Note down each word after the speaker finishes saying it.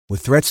With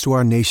threats to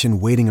our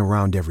nation waiting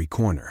around every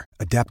corner,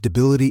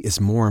 adaptability is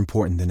more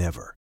important than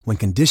ever. When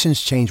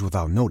conditions change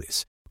without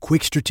notice,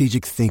 quick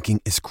strategic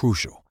thinking is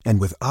crucial.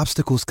 And with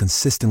obstacles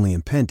consistently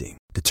impending,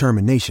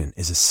 determination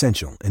is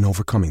essential in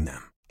overcoming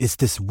them. It's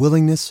this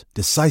willingness,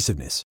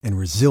 decisiveness, and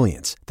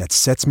resilience that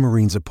sets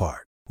Marines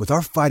apart. With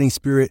our fighting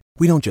spirit,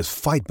 we don't just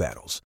fight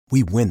battles,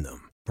 we win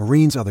them.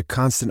 Marines are the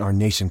constant our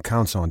nation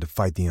counts on to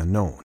fight the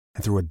unknown.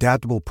 And through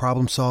adaptable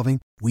problem solving,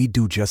 we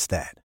do just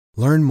that.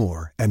 Learn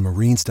more at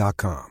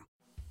marines.com.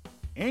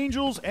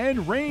 Angels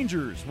and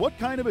Rangers. What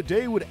kind of a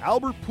day would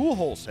Albert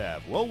Pujols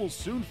have? Well, we'll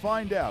soon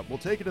find out. We'll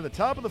take it to the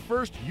top of the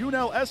first.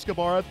 Yunel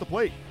Escobar at the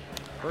plate.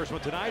 First one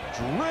tonight,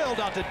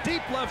 drilled out to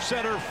deep left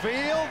center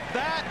field.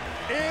 That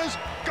is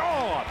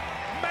gone.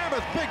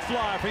 Mammoth big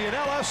fly for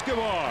Yunel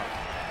Escobar.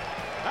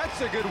 That's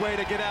a good way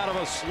to get out of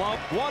a slump.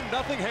 1-0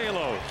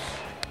 Halos.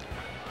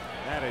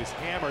 That is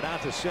hammered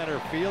out to center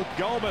field.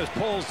 Gomez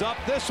pulls up.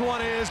 This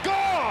one is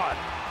gone.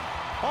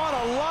 On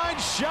a line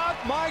shot,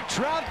 Mike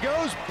Trout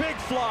goes big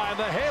fly, and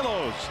the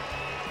Halos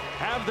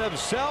have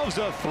themselves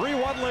a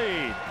 3-1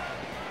 lead.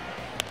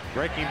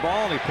 Breaking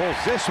ball, and he pulls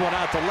this one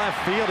out to left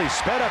field. He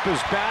sped up his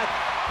bat,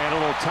 and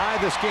it'll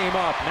tie this game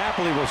up.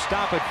 Napoli will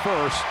stop at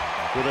first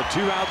with a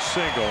 2-out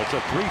single. It's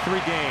a 3-3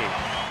 game.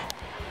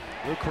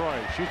 Lucroy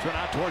shoots one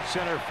out towards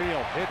center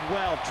field. Hit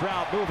well.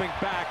 Trout moving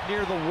back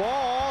near the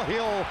wall.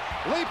 He'll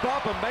leap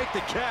up and make the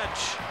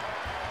catch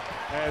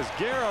as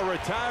Guerra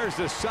retires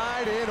the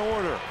side in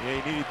order. Yeah,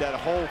 he needed that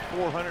whole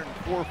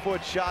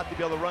 404-foot shot to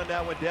be able to run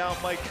that one down.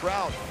 Mike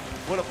Trout,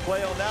 what a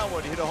play on that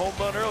one. He hit a home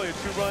run earlier,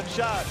 2-run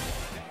shot.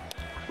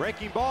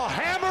 Breaking ball,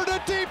 hammered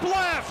to deep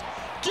left.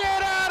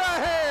 Get out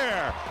of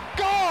here.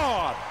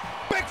 Gone.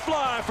 Big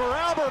fly for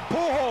Albert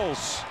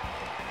Pujols.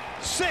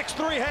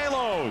 6-3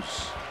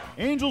 Halos.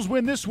 Angels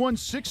win this one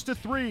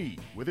 6-3.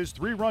 With his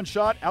 3-run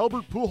shot,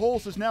 Albert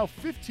Pujols is now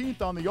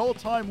 15th on the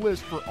all-time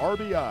list for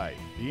RBI.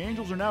 The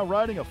Angels are now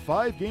riding a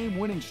 5-game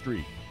winning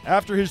streak.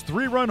 After his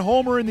 3-run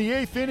homer in the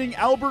 8th inning,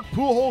 Albert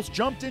Pujols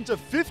jumped into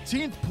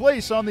 15th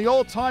place on the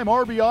all-time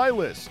RBI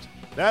list.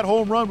 That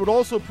home run would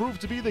also prove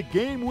to be the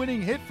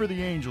game-winning hit for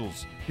the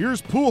Angels.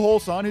 Here's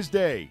Pujols on his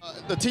day.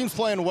 The team's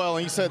playing well,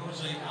 and he said,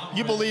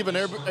 you believe in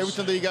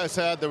everything that you guys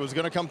had that was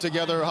going to come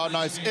together. How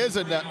nice is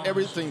it that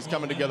everything's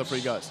coming together for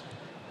you guys?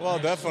 Well,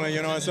 definitely.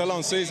 It's a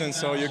long season,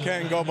 so you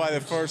can't go by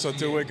the first or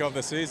 2 weeks of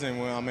the season.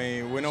 I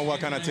mean, we know what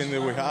kind of team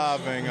that we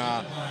have,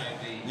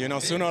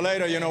 and, sooner or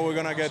later, we're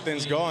going to get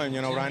things going.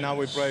 Right now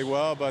we play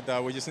well,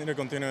 but we just need to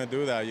continue to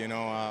do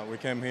that. We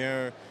came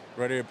here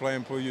ready to play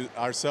and put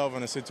ourselves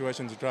in a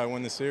situation to try to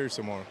win the series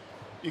tomorrow.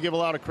 You give a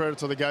lot of credit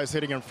to the guys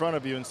hitting in front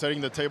of you and setting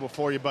the table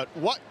for you, but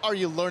what are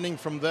you learning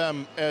from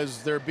them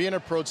as they're being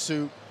approached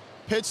to,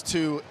 pitched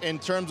to, in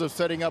terms of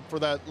setting up for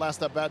that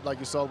last at-bat like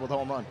you saw with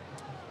home run?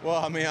 Well,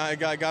 I mean, I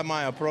got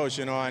my approach.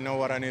 I know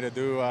what I need to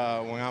do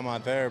when I'm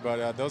out there.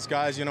 But those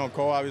guys,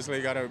 Cole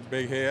obviously got a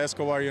big hit.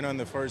 Escobar, in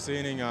the first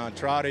inning.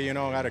 Trouty,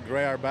 got a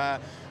great at bat.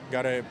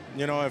 Got a,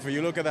 if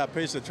you look at that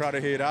pitch that Trouty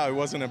hit out, it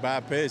wasn't a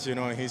bad pitch.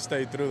 And he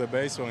stayed through the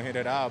base and hit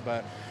it out.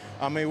 But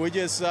I mean, we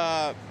just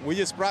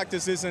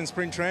practice this in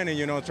spring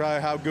training. Try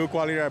to have good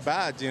quality at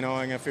bat.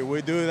 And if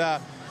we do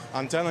that,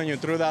 I'm telling you,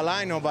 through that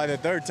line, by the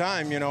third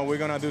time, we're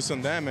gonna do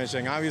some damage.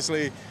 And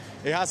obviously,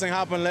 it hasn't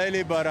happened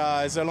lately, but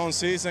it's a long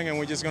season, and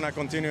we're just going to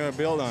continue to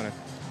build on it.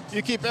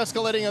 You keep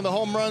escalating in the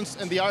home runs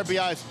and the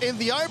RBIs. In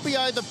the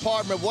RBI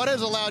department, what has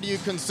allowed you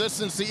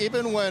consistency,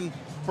 even when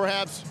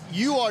perhaps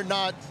you are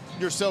not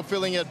yourself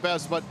feeling at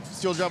best, but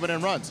still driving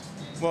in runs?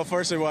 Well,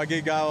 first of all, I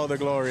give God all the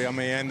glory. I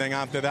mean, and then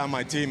after that,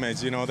 my teammates,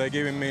 they're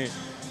giving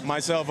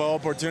myself an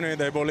opportunity.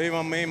 They believe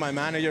in me. My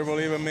manager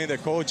believes in me. The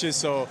coaches.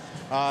 So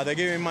they're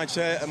giving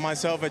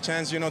myself a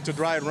chance, to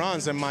drive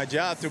runs. And my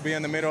job to be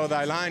in the middle of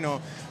that line.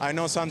 I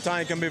know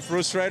sometimes it can be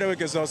frustrating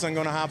because it isn't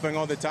going to happen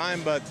all the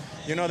time. But,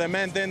 the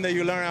main thing that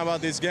you learn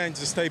about this game is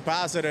to stay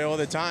positive all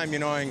the time,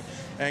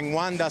 and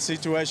want that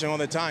situation all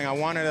the time. I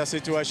wanted that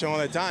situation all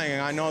the time.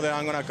 And I know that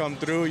I'm going to come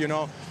through,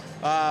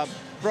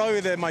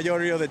 probably the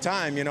majority of the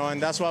time,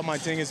 and that's what my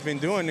team has been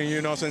doing,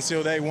 since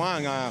day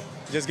one.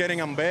 Just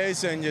getting on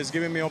base and just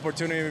giving me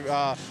opportunity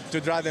to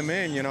drive them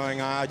in,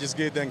 and I just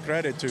give them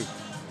credit too.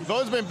 You've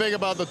always been big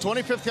about the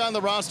 25th guy on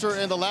the roster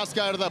and the last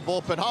guy out of that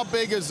bullpen. How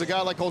big is a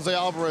guy like Jose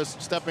Alvarez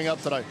stepping up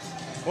tonight?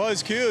 Well,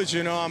 it's huge,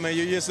 I mean,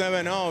 you just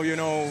never know,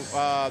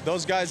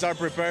 those guys are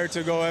prepared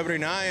to go every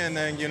night, and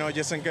then,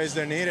 just in case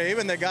they need it.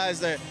 Even the guys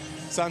that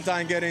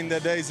sometimes getting the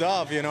days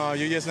off, you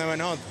just never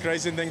know.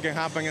 Crazy thing can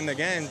happen in the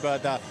games,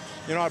 but,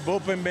 our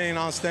bullpen being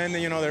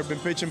outstanding, they've been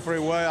pitching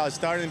pretty well. I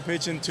started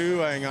pitching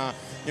too, and,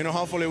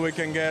 hopefully we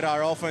can get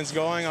our offense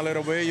going a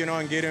little bit,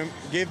 and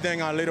give them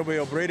a little bit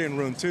of breathing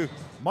room too.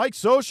 Mike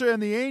Scioscia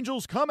and the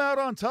Angels come out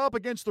on top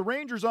against the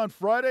Rangers on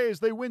Friday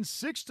as they win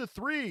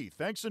 6-3,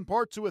 thanks in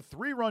part to a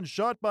 3-run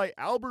shot by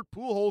Albert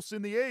Pujols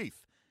in the 8th.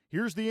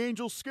 Here's the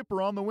Angels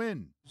skipper on the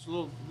win. It's a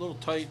little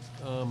tight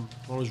on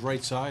his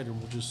right side, and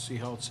we'll just see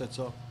how it sets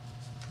up.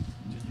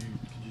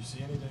 Could you see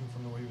see anything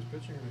from the way he was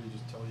pitching, or did he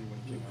just tell you when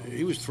he came out?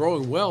 He was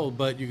throwing well,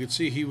 but you could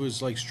see he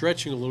was like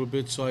stretching a little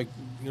bit. So it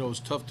was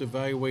tough to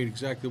evaluate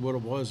exactly what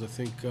it was. I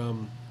think it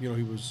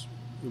was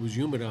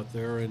humid out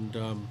there,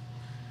 and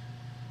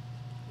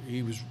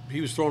he was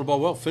throwing the ball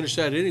well. Finished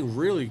that inning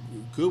really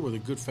good with a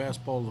good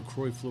fastball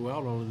LaCroix flew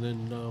out on, and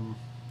then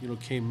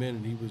came in,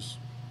 and he was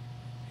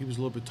a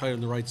little bit tight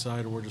on the right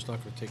side, and we're just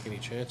not going to take any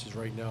chances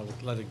right now.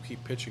 Let him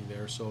keep pitching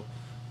there. So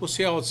we'll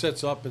see how it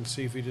sets up and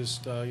see if he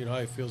just how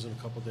he feels in a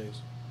couple of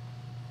days.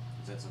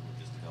 Is that something that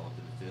just developed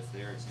in the fifth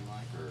there, it seemed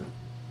like? Or?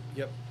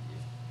 Yep.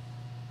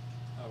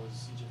 How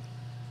was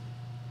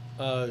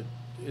CJ?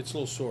 It's a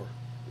little sore.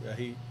 Yeah,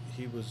 he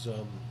was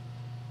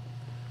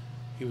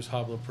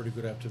hobbling pretty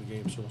good after the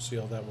game, so we'll see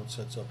how that one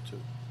sets up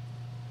too.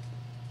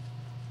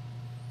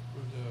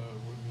 What would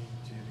it mean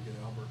to you to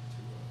get Albert to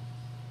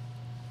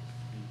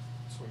be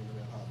swinging the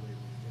bat hot lately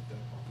and hit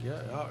that ball? Yeah,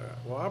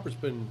 well, Albert's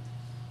been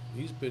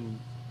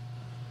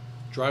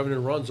driving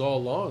in runs all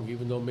along,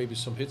 even though maybe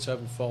some hits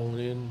haven't fallen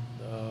in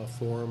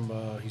for him.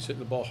 He's hitting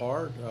the ball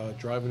hard,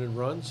 driving in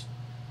runs.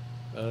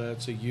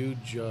 That's a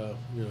huge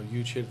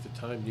hit at the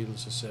time,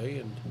 needless to say,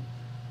 and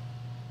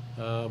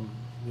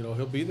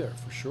he'll be there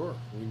for sure.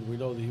 We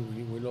know that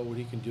we know what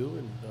he can do,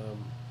 and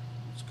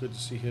it's good to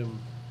see him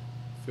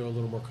feel a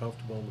little more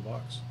comfortable in the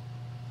box.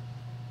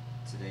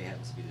 Today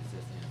happens to be the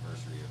 5th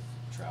anniversary of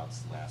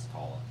Trout's last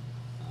call-up.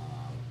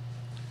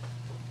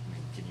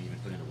 Can you even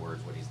put into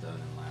words what he's done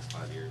in the last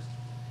 5 years?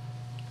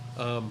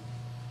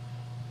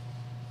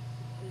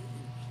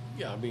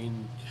 Yeah,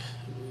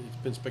 it's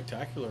been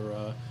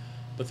spectacular.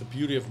 But the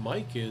beauty of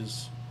Mike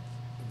is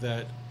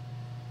that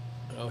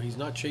he's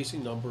not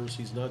chasing numbers.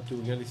 He's not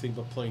doing anything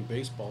but playing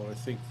baseball. And I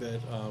think that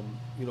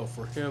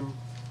for him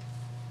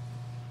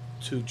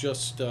to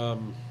just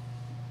go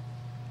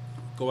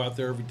out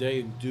there every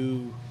day and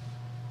do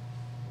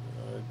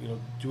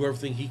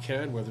everything he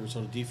can, whether it's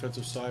on the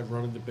defensive side,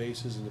 running the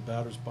bases in the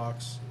batter's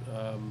box.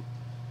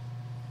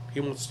 He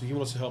wants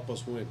to help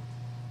us win.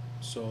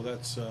 So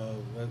that's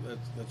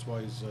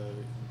why he's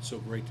so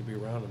great to be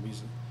around him.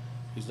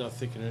 He's not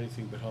thinking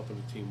anything but helping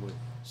the team win.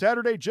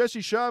 Saturday, Jesse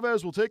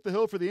Chavez will take the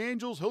hill for the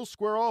Angels. He'll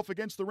square off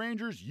against the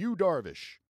Rangers' Yu Darvish.